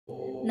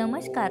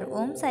नमस्कार,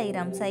 ओम साई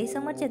राम। साई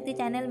समर्थ शक्ति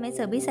चैनल में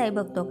सभी साई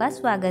भक्तों का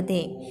स्वागत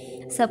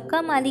है।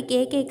 सबका मालिक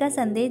एक का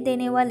संदेश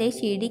देने वाले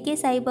शिरडी के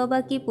साई बाबा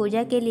की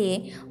पूजा के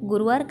लिए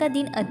गुरुवार का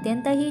दिन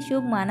अत्यंत ही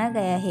शुभ माना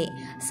गया है।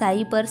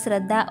 साई पर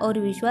श्रद्धा और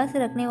विश्वास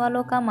रखने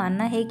वालों का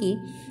मानना है कि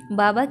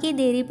बाबा की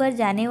देरी पर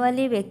जाने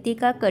वाले व्यक्ति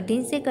का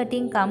कठिन से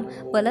कठिन काम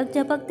पलक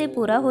झपकते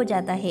पूरा हो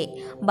जाता है।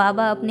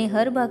 बाबा अपने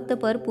हर भक्त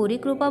पर पूरी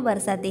कृपा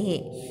बरसाते हैं।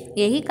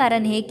 यही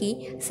कारण है कि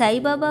साई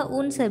बाबा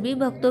उन सभी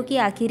भक्तों की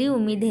आखिरी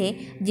उम्मीद है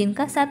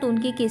जिनका साथ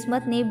उनकी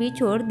किस्मत ने भी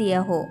छोड़ दिया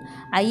हो।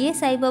 आइए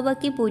साई बाबा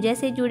की पूजा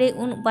से जुड़े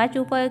उन 5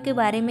 उपायों के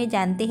बारे में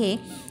जानते हैं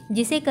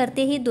जिसे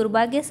करते ही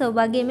दुर्भाग्य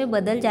सौभाग्य में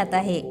बदल जाता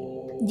है।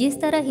 जिस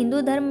तरह हिंदू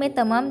धर्म में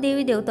तमाम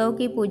देवी देवताओं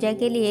की पूजा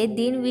के लिए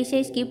दिन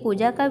विशेष की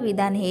पूजा का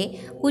विधान है,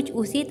 कुछ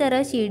उसी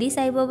तरह शिरडी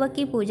साई बाबा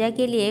की पूजा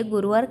के लिए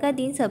गुरुवार का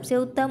दिन सबसे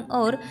उत्तम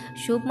और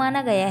शुभ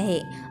माना गया है।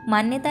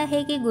 मान्यता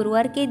है कि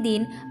गुरुवार के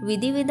दिन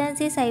विधि विधान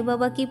से साई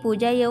बाबा की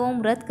पूजा एवं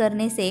व्रत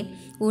करने से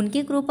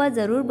उनकी कृपा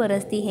जरूर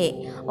बरसती है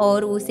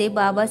और उसे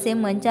बाबा से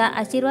मनचाहा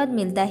आशीर्वाद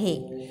मिलता है।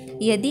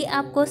 यदि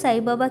आपको साई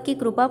बाबा की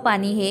कृपा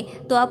पानी है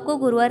तो आपको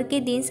गुरुवार के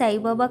दिन साई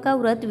बाबा का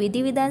व्रत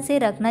विधि विधान से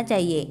रखना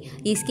चाहिए।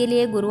 इसके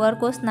लिए गुरुवार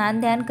को स्नान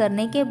ध्यान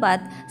करने के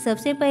बाद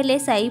सबसे पहले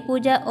साई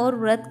पूजा और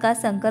व्रत का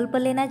संकल्प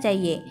लेना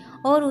चाहिए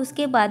और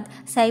उसके बाद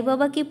साई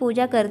बाबा की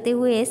पूजा करते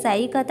हुए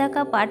साई कथा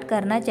का पाठ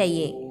करना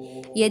चाहिए।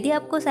 यदि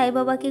आपको साई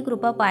बाबा की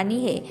कृपा पानी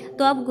है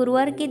तो आप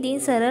गुरुवार के दिन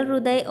सरल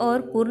हृदय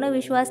और पूर्ण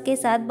विश्वास के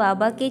साथ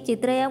बाबा के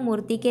चित्र या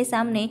मूर्ति के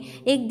सामने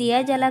एक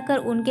दिया जलाकर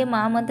उनके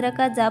महामंत्र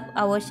का जाप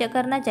अवश्य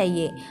करना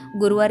चाहिए।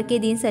 गुरुवार के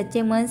दिन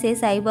सच्चे मन से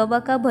साई बाबा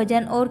का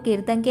भजन और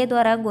कीर्तन के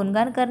द्वारा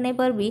गुणगान करने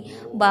पर भी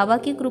बाबा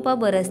की कृपा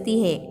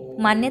बरसती है।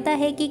 मान्यता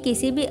है कि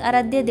किसी भी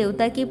आराध्य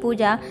देवता की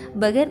पूजा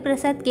बगैर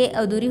प्रसाद के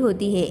अधूरी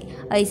होती है।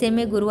 ऐसे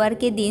में गुरुवार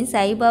के दिन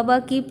साई बाबा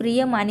की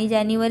प्रिय मानी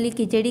जाने वाली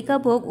खिचड़ी का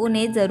भोग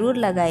उन्हें ज़रूर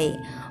लगाए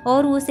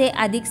और उसे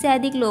अधिक से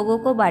अधिक लोगों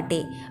को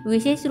बांटे।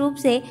 विशेष रूप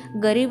से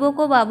गरीबों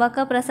को बाबा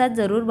का प्रसाद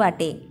जरूर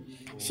बांटे।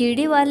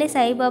 शिरडी वाले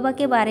साई बाबा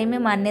के बारे में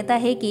मान्यता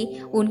है कि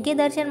उनके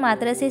दर्शन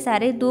मात्र से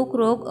सारे दुख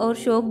रोग और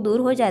शोक दूर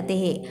हो जाते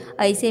हैं।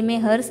 ऐसे में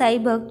हर साई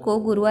भक्त को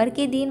गुरुवार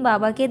के दिन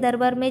बाबा के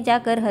दरबार में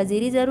जाकर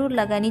हाजिरी जरूर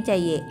लगानी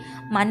चाहिए।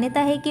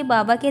 मान्यता है कि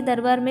बाबा के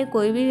दरबार में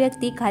कोई भी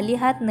व्यक्ति खाली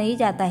हाथ नहीं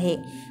जाता है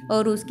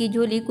और उसकी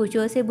झोली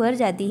खुशियों से भर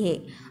जाती है।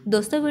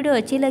 दोस्तों, वीडियो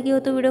अच्छी लगी हो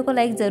तो वीडियो को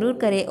लाइक ज़रूर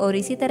करें और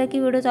इसी तरह की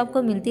वीडियोस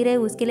आपको मिलती रहे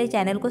उसके लिए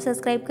चैनल को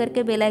सब्सक्राइब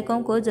करके बेल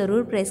आइकन को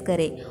ज़रूर प्रेस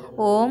करें।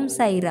 ओम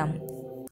साई राम।